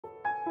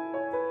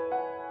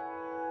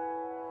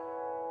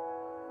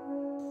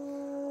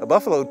A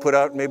buffalo would put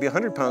out maybe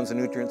 100 pounds of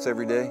nutrients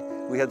every day.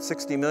 We had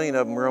 60 million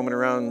of them roaming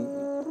around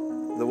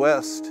the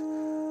West,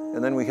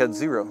 and then we had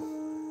 0.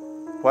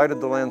 Why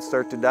did the land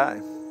start to die?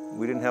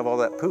 We didn't have all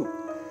that poop.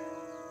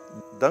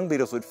 Dung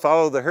beetles would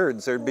follow the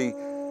herds. There'd be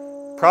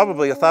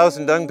probably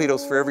 1,000 dung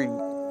beetles for every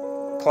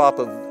plop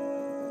of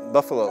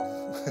buffalo.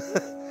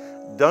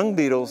 Dung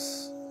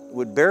beetles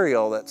would bury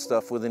all that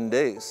stuff within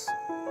days.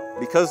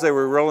 Because they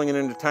were rolling it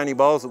into tiny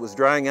balls, it was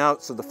drying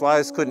out so the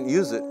flies couldn't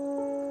use it.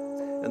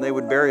 And they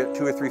would bury it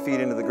 2 or 3 feet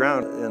into the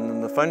ground, and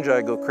then the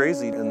fungi go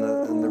crazy, and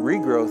the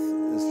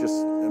regrowth is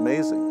just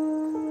amazing.